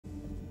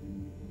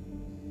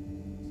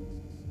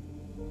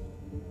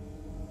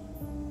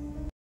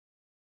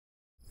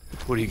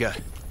What do you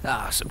got?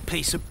 Ah, it's a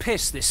piece of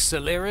piss, this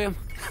solarium.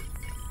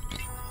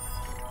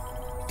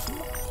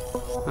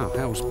 Oh,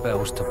 hell's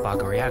bells to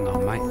buggery. Hang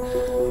on, mate.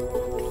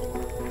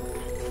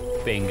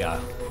 Bingo.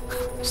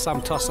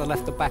 Some tosser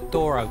left the back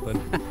door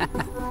open.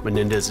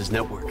 Menendez's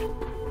network.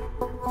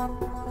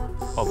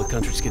 All the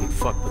country's getting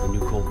fucked with a new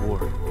Cold War.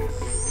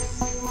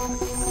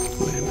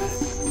 Wait a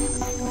minute.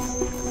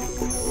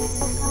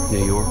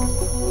 New York,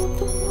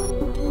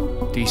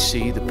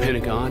 DC, the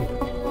Pentagon,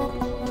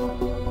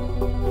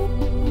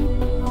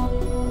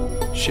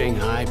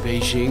 Shanghai,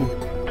 Beijing,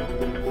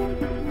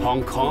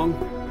 Hong Kong.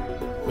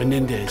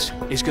 Menendez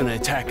is gonna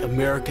attack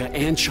America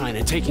and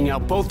China, taking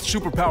out both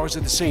superpowers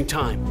at the same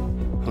time.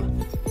 Huh.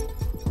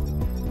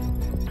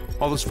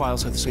 All those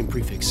files have the same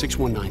prefix,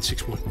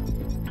 61961.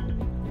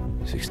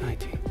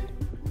 619.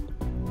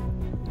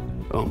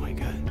 Oh my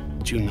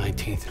God, June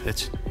 19th,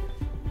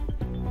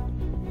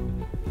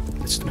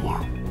 that's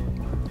tomorrow.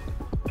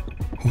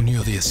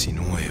 Junio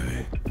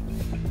 19.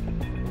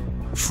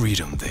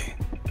 Freedom Day.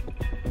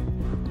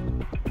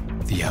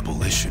 The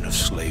abolition of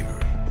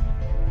slavery.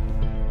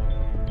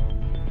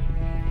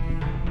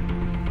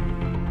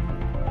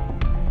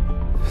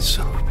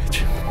 Son of a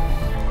bitch.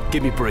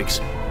 Give me breaks,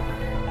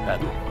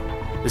 Admiral.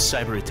 This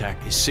cyber attack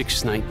is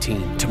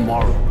 619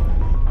 tomorrow.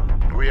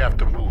 We have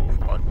to move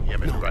on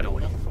Yemen right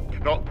away. No.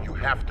 No, you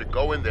have to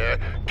go in there,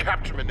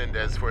 capture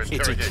Menendez for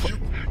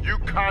interrogation. You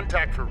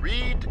contact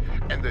Fareed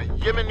and the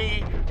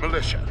Yemeni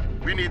militia.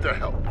 We need their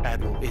help.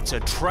 Admiral, it's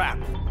a trap.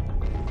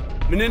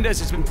 Menendez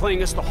has been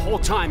playing us the whole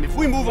time. If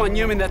we move on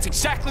Yemen, that's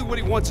exactly what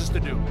he wants us to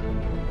do.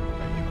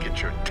 You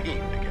get your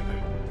team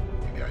together.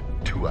 You got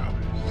 2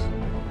 hours.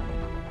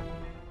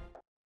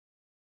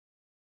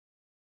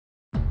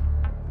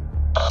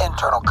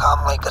 Internal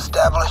comm link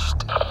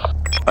established.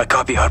 I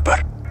copy,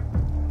 Harper.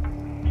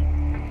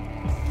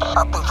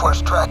 Our Blue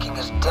Force tracking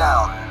is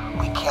down.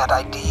 We can't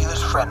ID you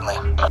as friendly.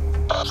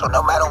 So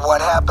no matter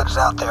what happens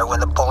out there when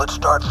the bullets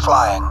start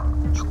flying,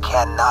 you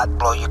cannot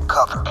blow your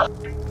cover.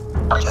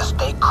 Just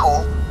stay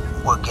cool.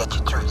 We'll get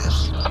you through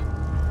this.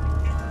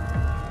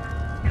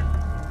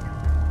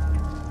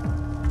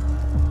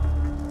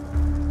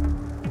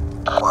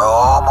 We're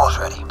almost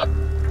ready.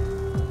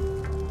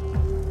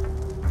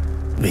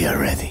 We are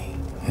ready.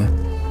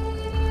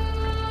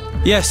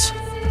 Yes.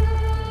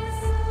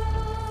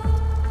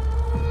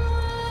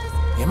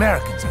 The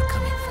Americans are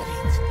coming,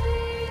 Fareed.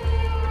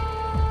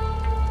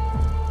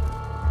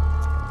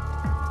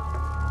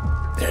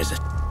 There's a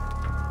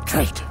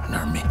traitor in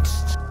our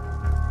midst.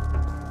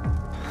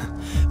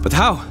 But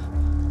how?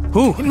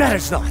 Who? It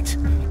matters not.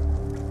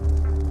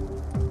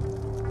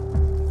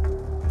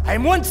 I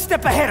am one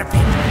step ahead of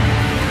him.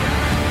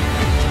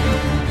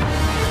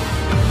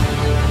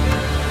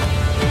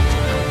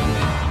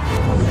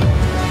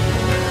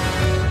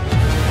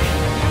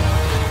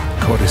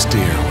 Quarter's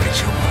dear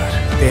awaits your word.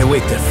 They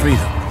await their freedom,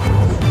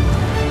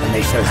 and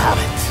they shall have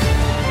it.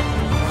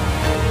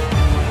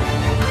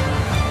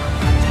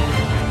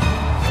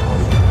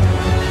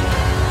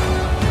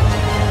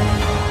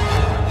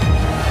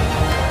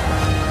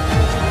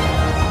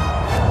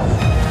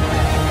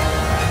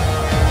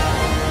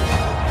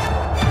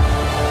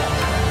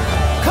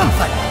 Come,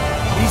 fight!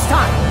 It is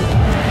time!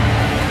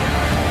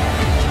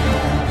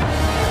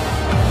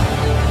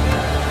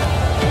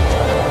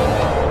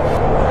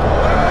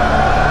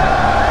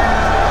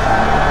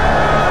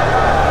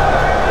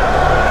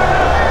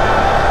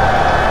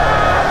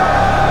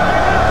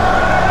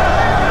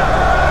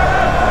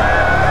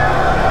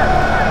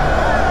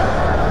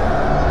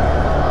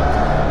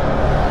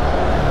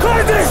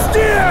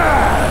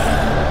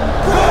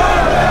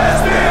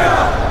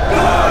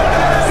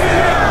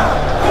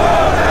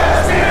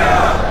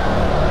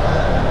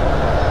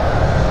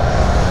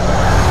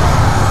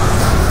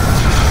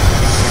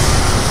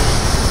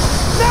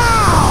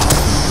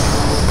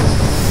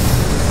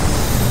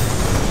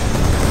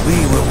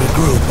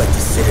 Group at the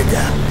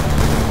Citadel.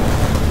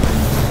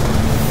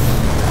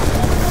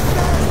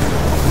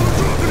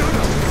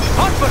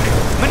 Harper!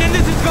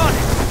 Menendez is gone!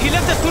 He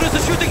left as soon as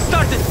the shooting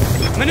started!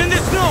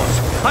 Menendez knows!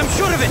 I'm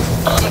sure of it!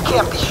 You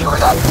can't be sure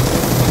of that.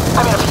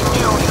 I mean, if you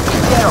knew, you'd be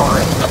dead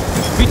already.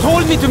 He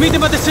told me to meet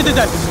him at the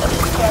Citadel!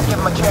 We can't give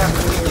him a chance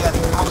to dig in.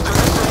 Move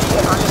through the city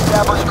and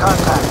re-establish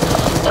contact.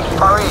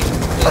 Fareed,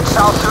 head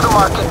south through the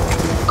market.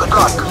 Good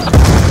luck.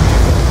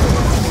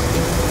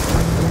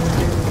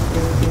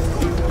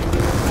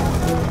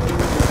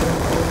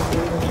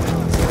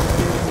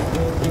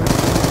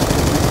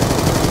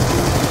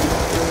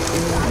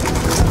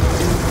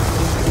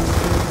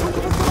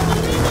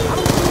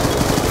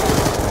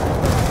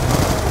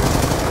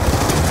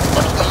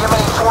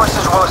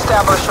 Forces will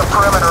establish a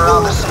perimeter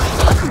around the city.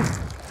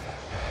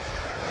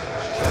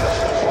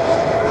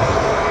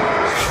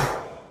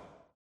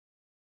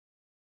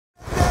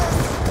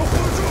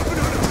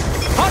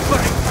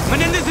 Harper!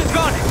 Menendez is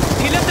gone!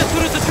 He left as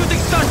soon as the shooting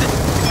started!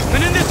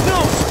 Menendez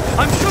knows!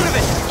 I'm sure of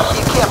it!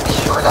 You can't be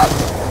sure of that.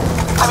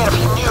 I mean, if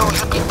you knew,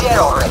 you'd be dead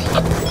already.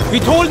 He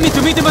told me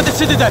to meet him at the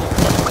Citadel!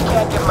 We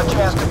can't give him a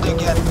chance to dig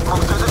in.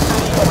 Move through the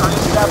city and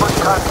re-establish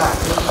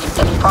contact.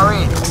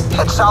 Farid,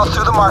 head south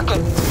through the market.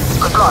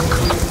 Good luck.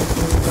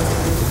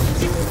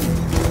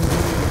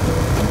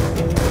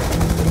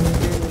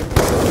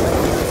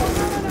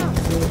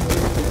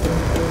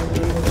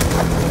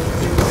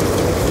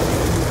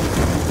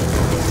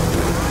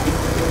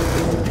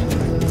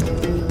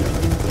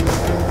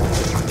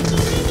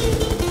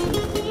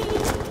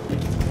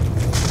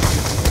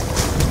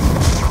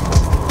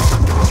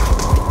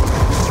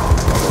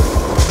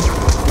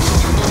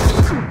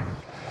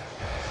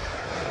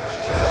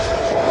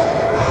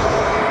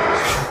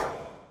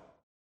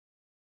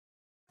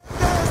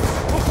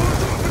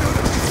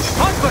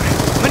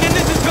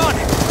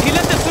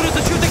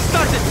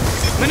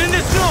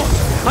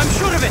 I'm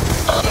sure of it!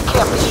 You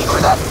can't be sure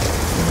of that.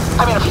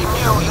 I mean, if you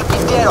knew, you'd be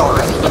dead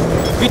already.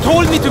 He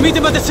told me to meet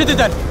him at the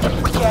Citadel.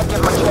 We can't give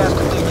him a chance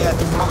to dig in.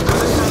 Move through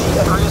the city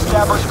and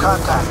re-establish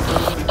contact.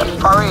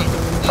 Farid,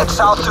 head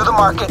south through the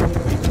market.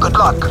 Good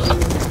luck.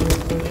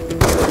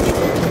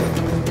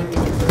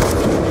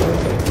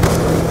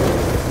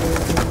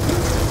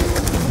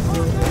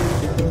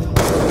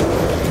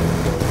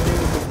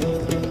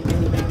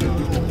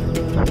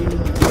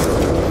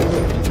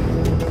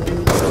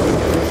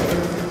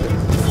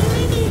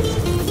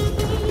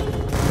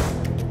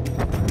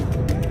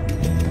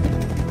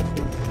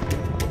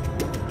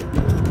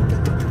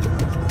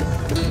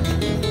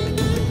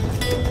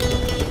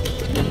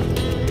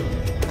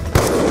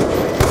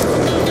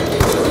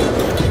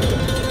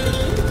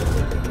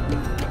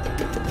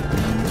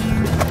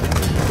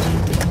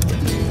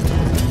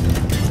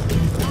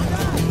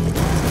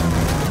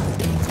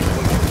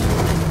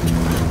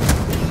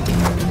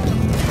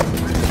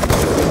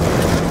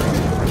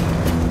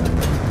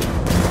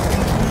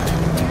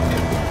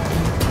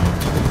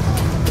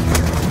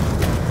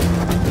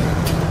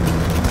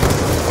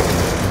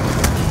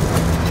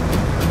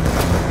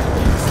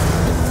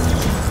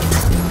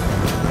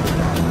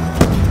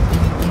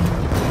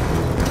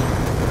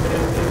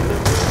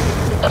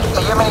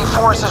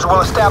 Forces will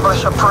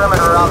establish a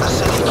perimeter around the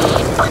city.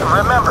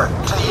 Remember,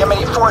 to the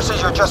Yemeni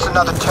forces, you're just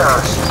another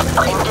terrorist.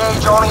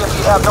 Engage only if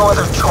you have no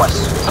other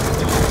choice.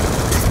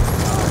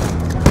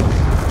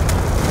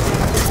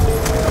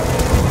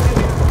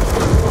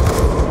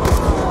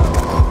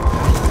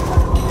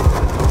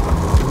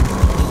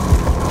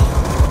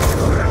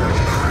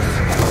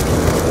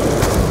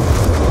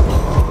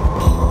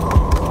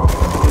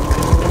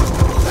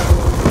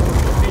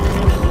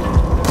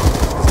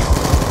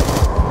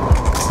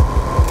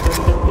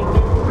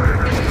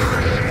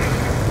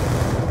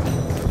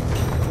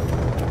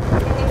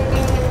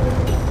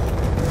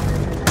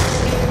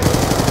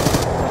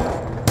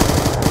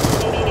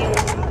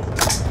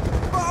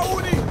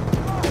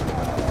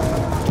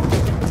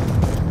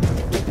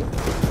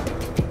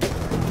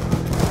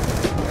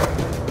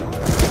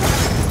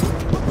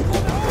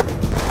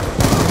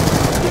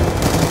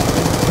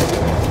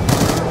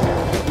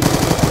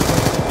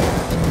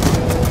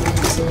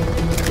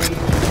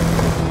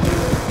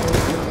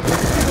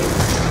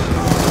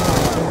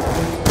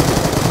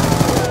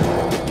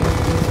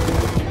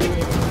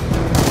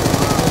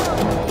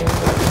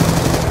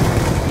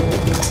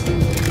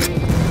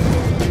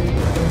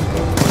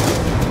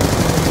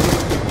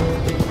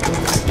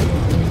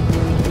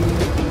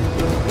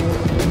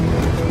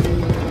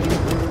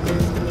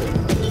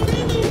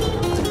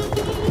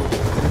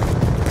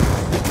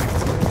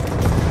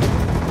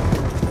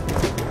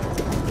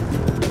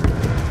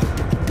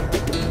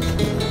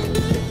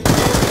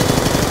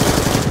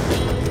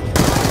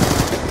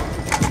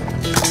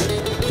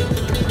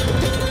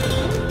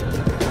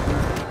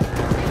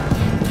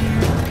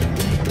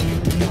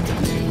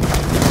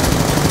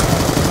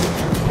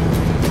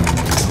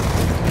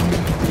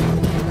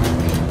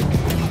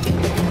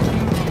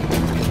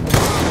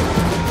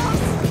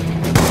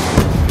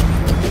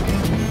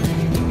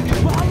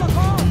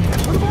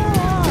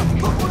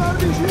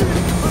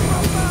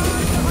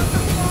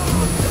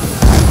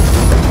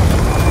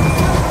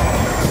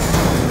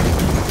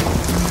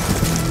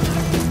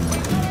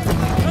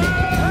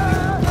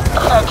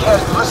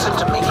 Listen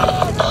to me.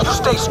 You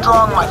stay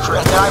strong, my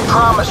friend, and I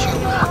promise you,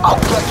 I'll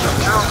get you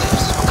through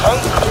this, okay?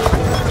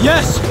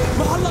 Yes!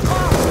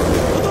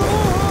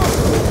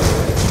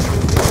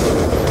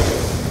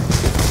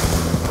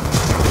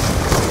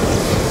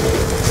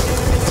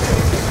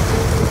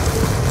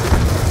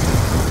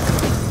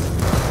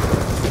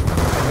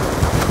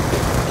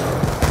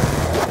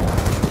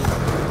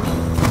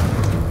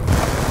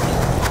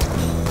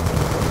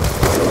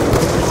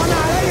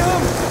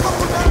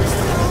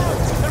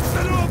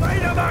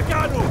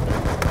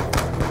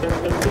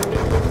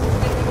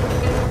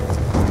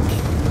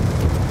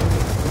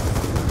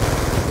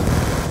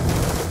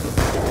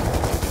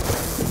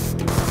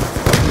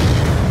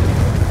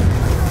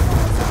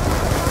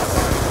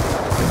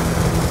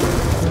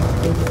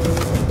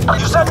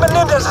 You said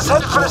Menendez is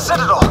headed for the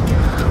Citadel.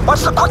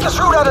 What's the quickest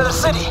route out of the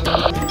city?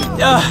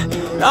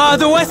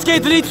 The west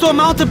gate leads to a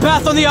mountain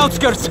path on the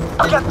outskirts.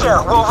 Get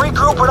there. We'll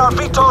regroup when our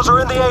VTOLs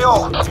are in the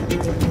AO.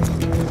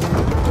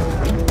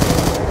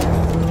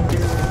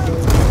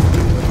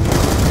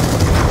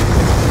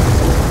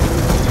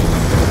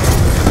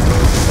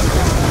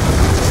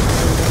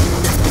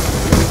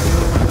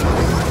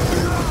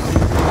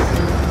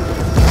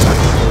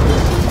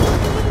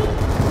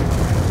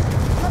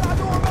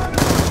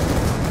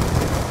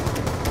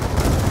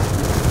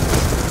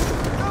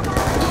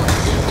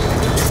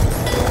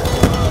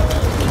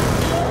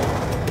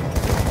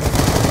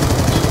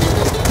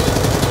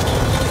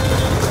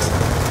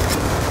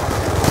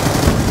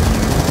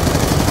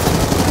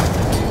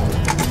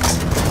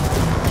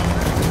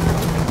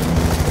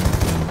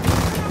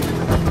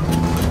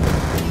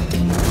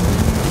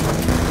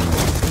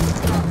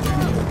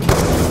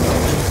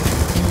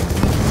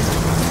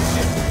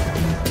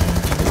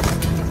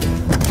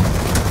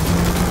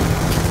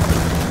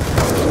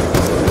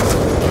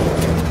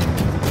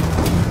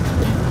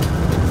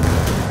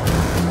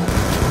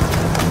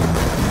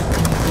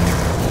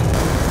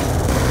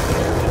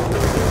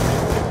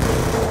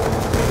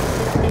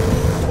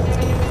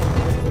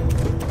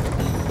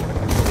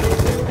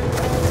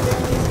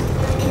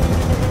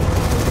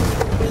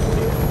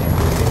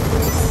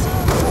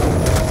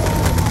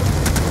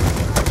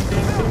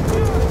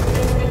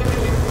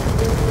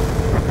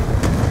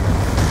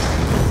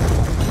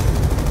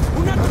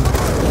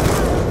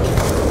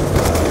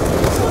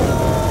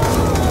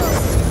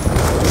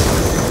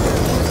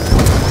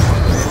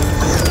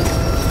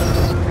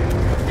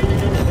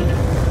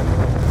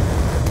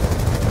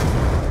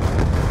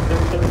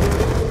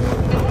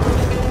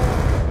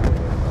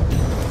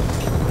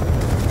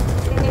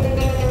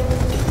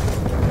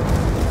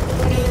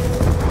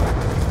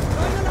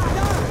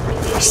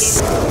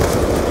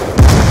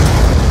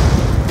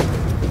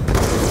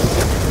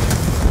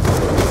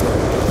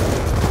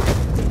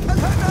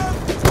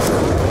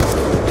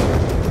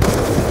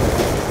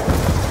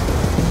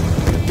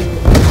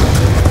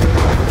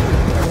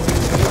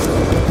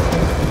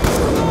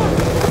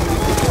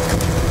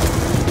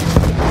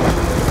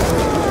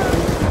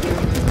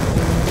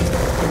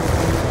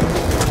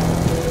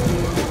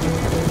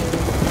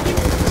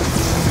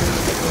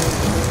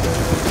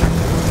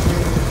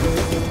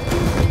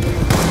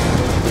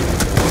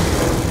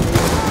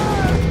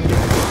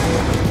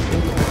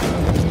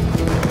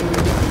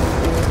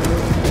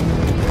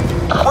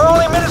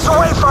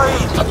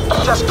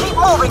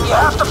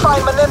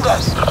 find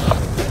Menendez.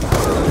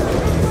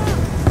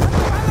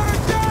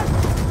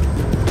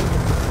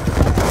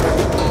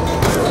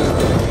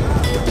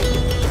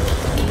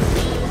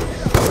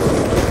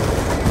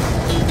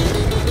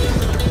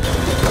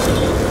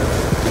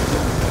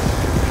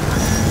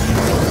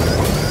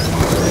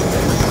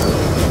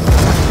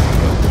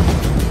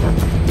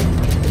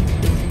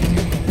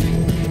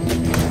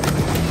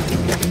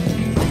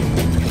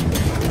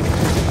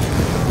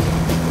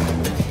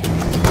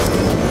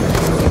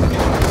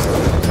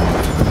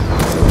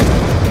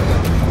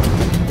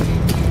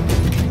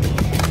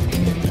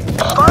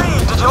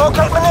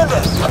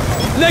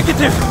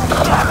 Negative!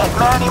 Damn it,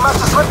 man. He must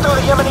have slipped through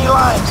the Yemeni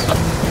lines.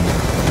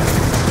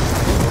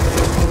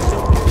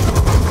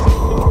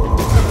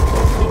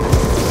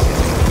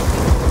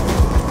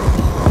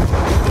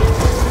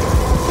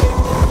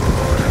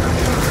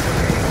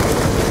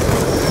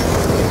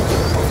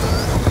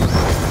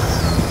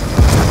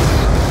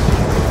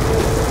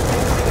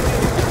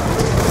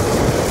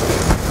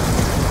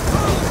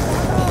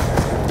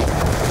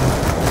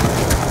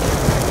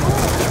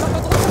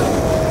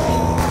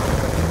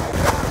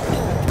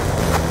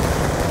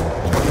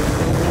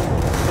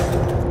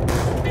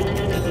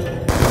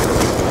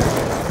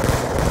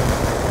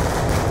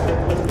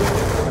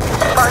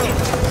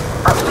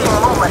 I'm seeing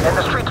movement in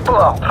the streets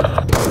below.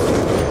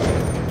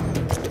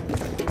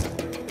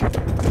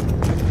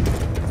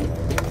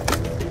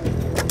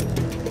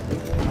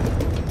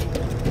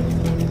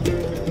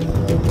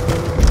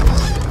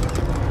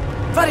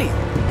 Buddy!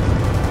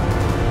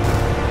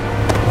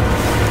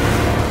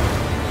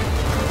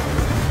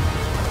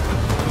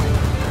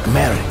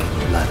 American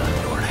blood on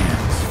your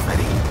hands,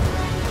 Freddy.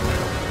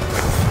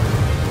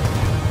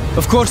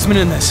 Of course,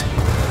 Menendez.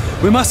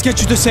 We must get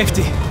you to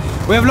safety.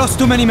 We have lost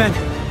too many men.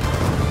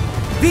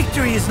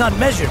 Victory is not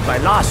measured by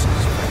losses.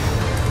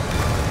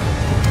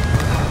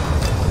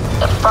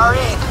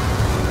 Farid,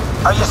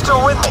 are you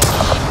still with me?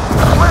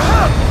 We're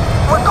hit!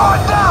 We're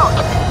going down!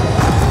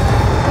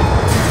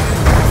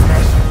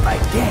 Measured by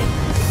days.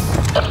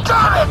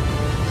 Damn it!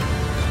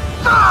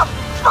 Ah,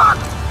 fuck!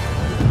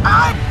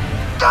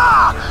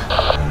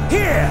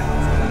 Here!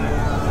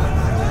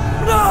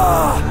 No!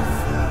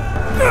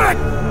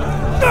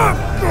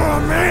 Oh,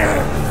 man!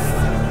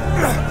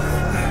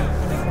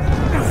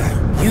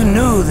 You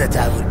knew that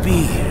I would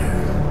be here.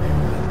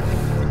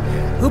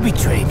 Who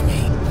betrayed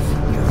me?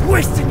 You're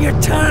wasting your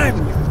time,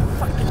 you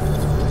fucking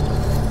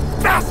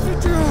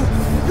bastard,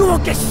 you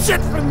won't get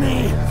shit from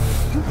me!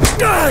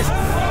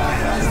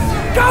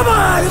 Come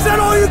on! Is that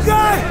all you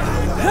got?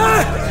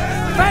 Huh?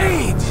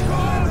 Farid!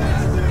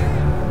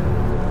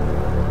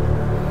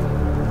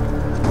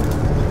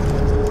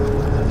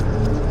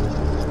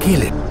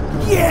 Kill it.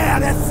 Yeah,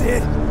 that's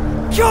it!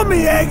 Kill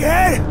me,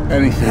 egghead!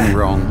 Anything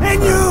wrong?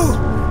 And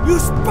you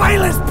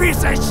spineless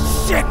piece of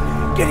shit!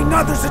 Getting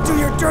others to do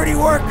your dirty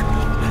work!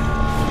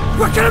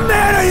 What kind of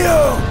man are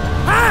you?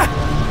 Huh?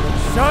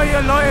 Show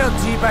your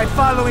loyalty by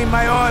following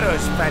my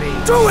orders, buddy.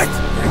 Do it!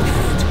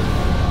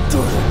 Do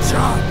the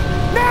job.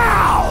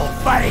 Now,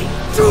 buddy!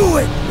 Do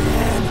it,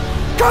 man!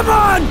 Come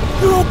on!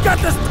 You don't got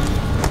this...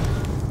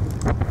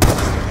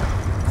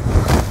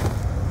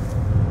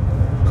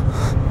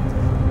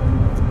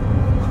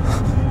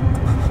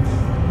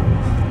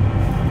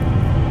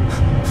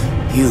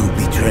 You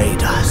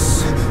betrayed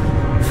us,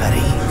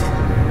 Farid.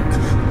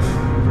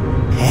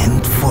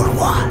 And for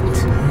what?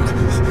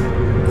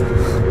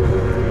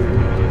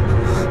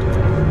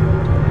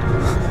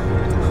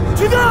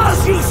 To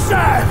those you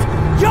serve,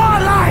 your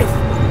life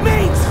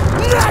means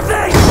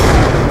nothing!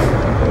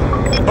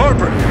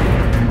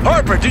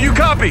 Harper, do you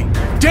copy?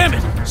 Damn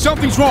it!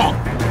 Something's wrong!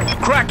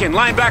 Kraken,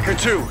 linebacker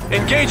 2.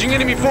 Engaging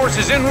enemy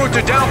forces en route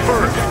to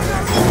Downford.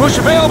 Push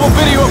available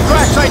video of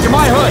crash site to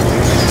my HUD!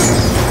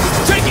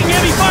 Taking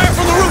heavy fire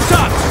from the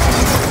rooftops!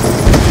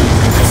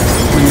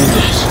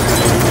 Menendez.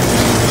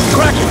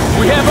 Kraken,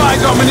 we have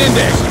eyes on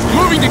Menendez.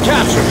 Moving to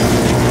capture.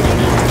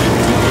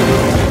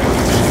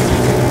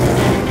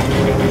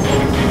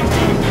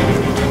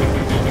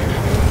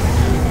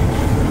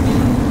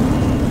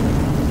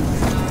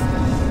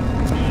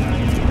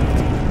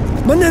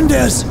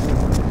 Menendez!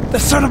 The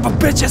son of a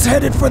bitch is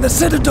headed for the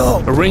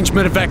Citadel! Arrange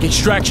medevac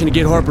extraction to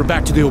get Harper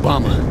back to the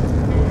Obama.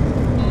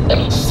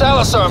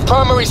 Salazar,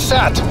 primary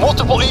SAT.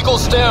 Multiple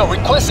Eagles down.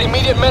 Request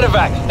immediate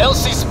medevac.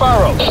 LC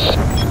Sparrow.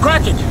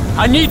 Kraken,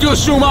 I need to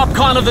assume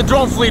OpCon of the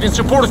drone fleet in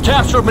support of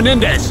capture of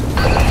Menendez.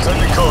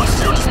 Sending codes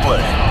to your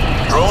display.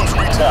 Drones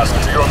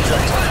retasked to your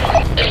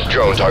objective.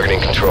 Drone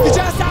targeting control.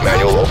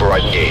 Manual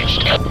override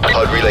engaged.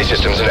 HUD relay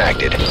systems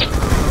enacted.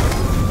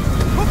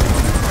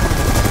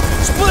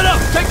 Split up!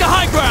 Take the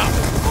high ground!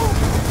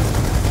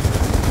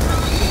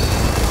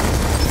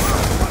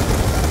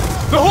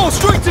 The whole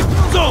street's in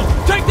zone!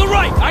 Take the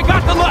right! I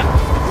got the left!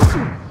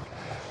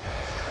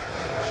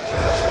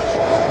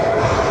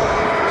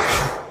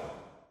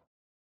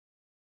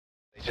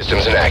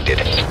 Systems enacted.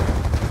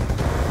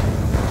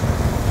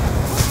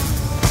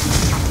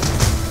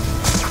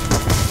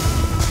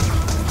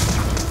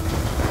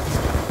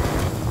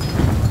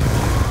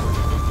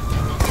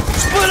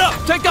 Split up!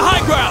 Take the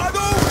high ground!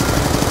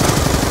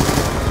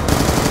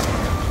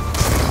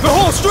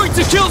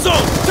 street's a kill zone!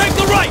 Take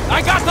the right!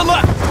 I got the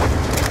left!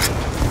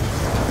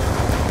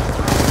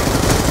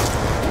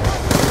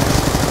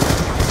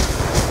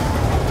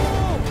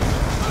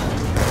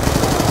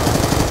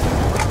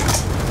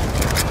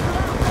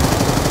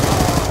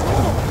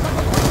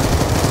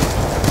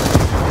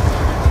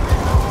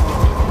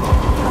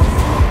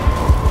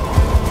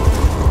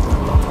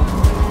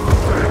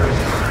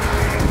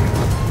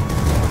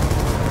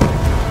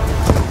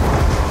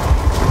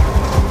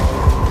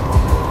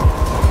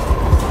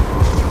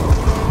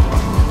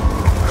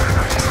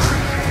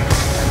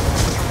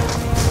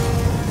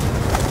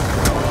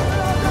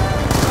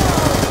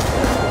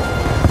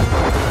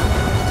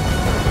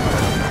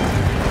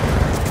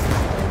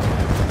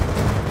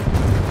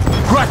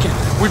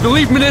 We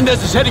believe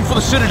Menendez is heading for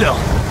the Citadel.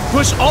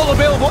 Push all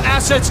available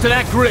assets to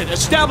that grid.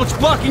 Establish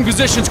blocking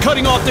positions,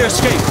 cutting off their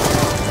escape.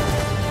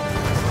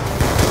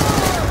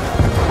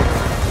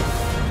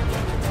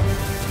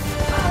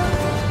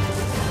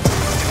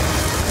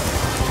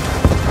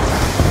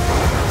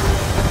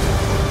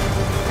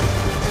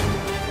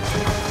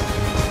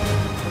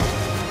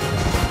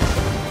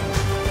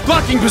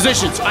 Blocking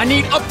positions. I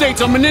need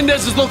updates on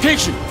Menendez's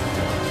location.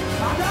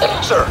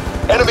 Sir,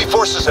 enemy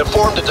forces have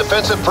formed a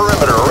defensive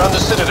perimeter around the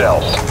Citadel.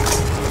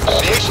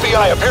 The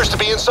HBI appears to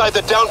be inside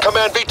the down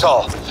command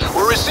VTOL.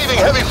 We're receiving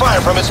heavy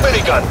fire from its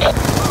minigun.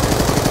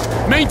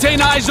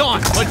 Maintain eyes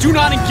on, but do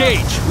not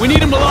engage. We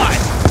need him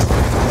alive.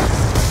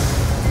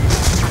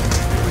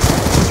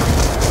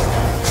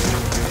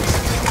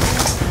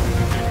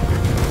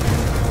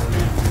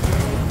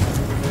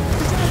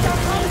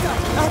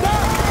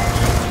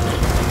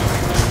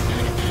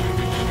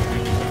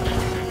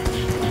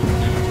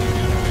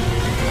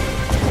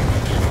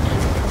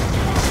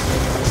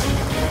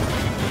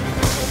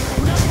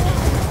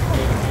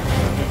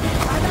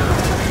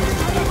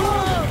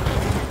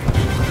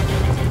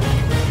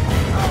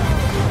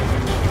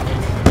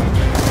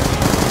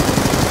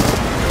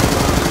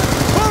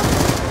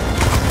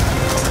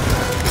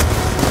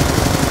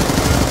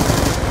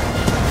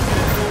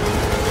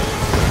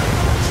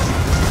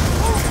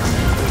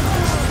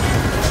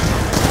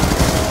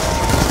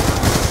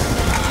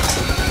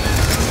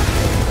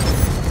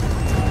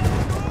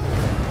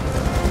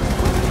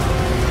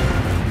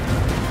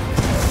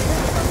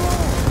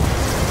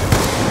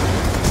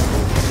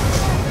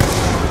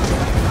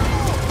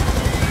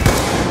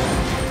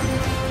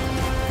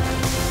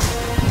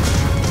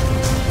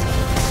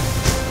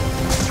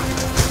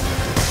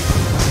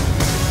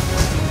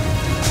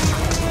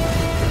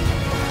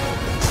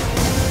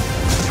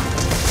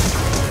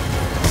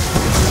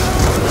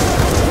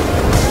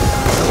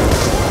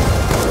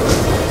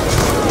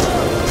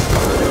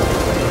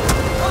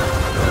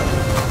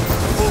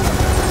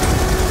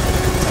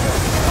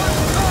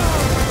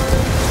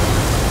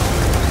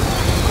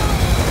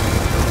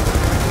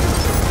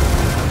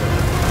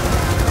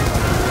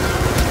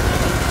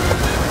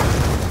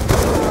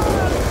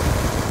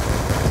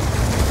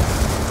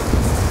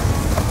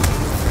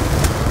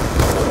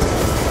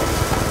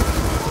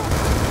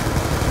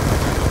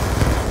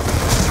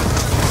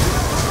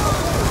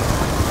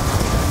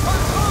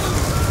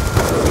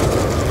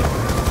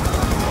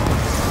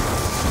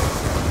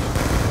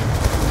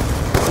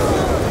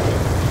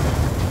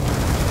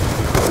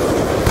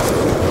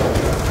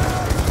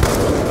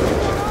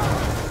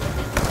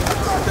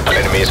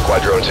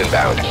 Squadrons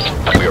inbound.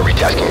 We are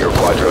retasking your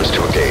quadrons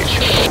to engage.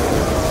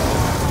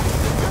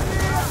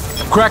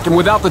 Kraken,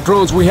 without the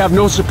drones, we have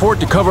no support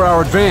to cover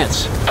our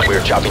advance. We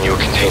are chopping you a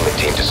containment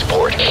team to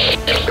support.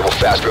 It will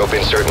fast rope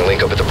insert and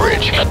link up at the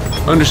bridge.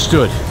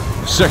 Understood.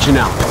 Section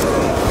out.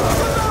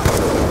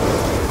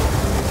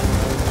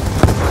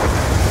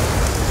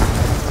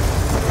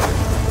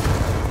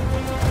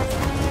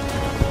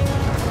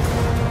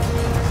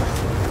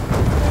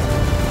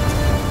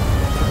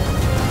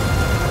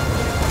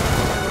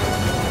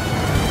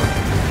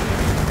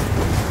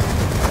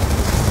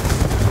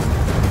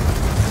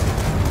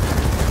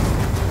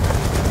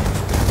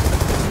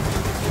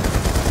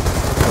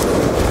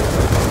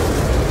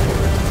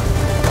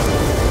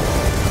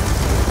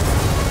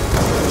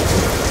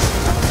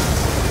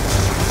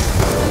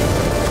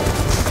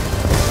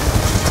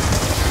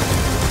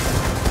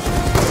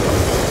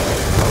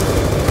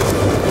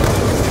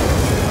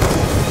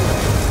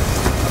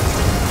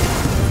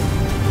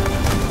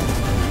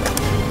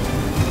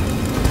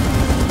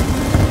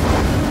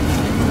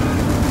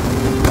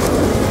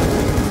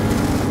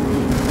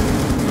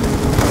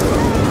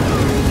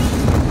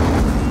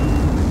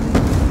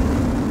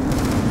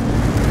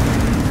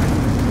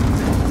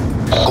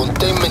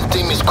 Containment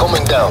team is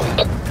coming down.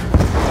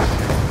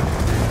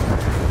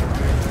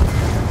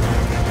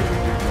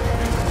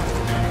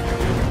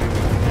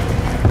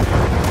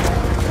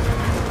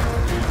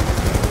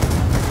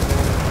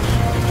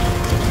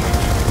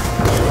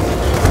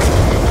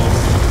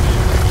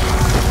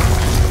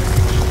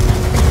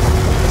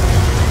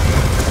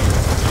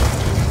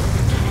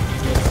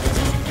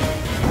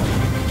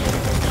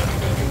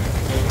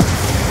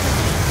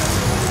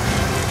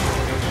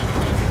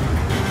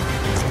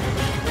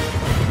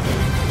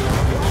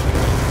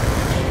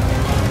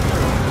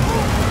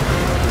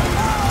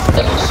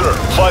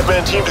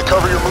 5-man team to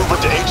cover your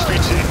movement to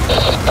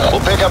HVT.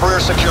 We'll pick up rear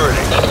security.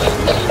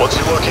 Once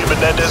you locate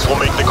Menendez, we'll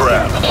make the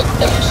grab.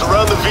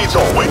 Surround the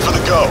VTOL. Wait for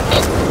the go.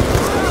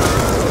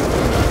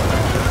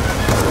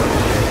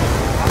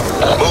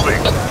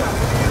 Moving.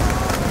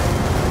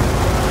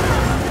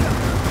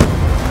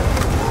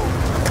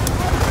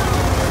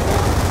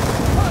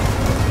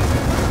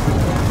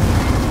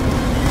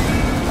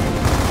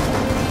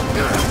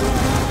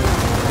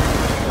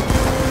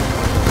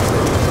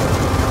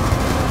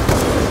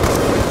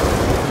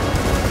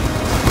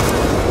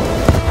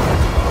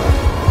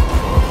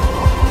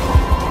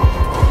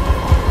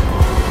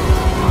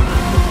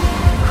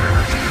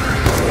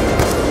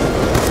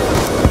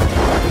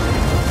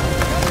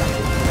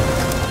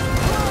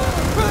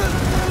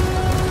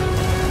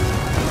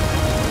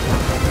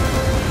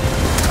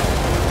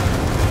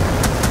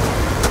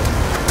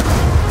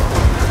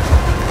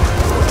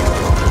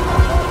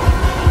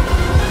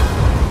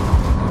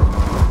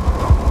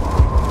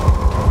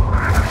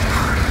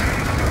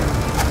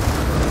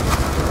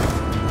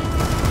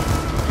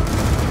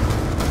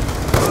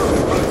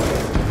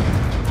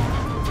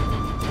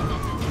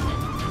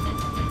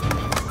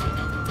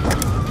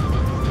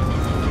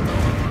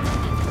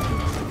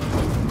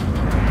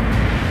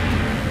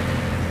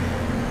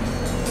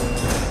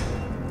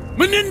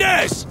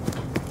 Menendez!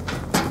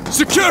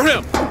 Secure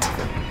him!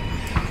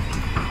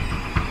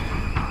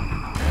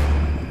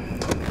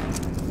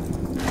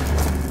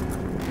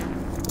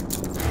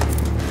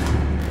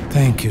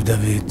 Thank you,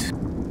 David.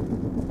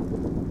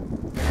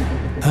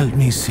 Help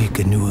me seek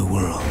a newer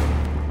world.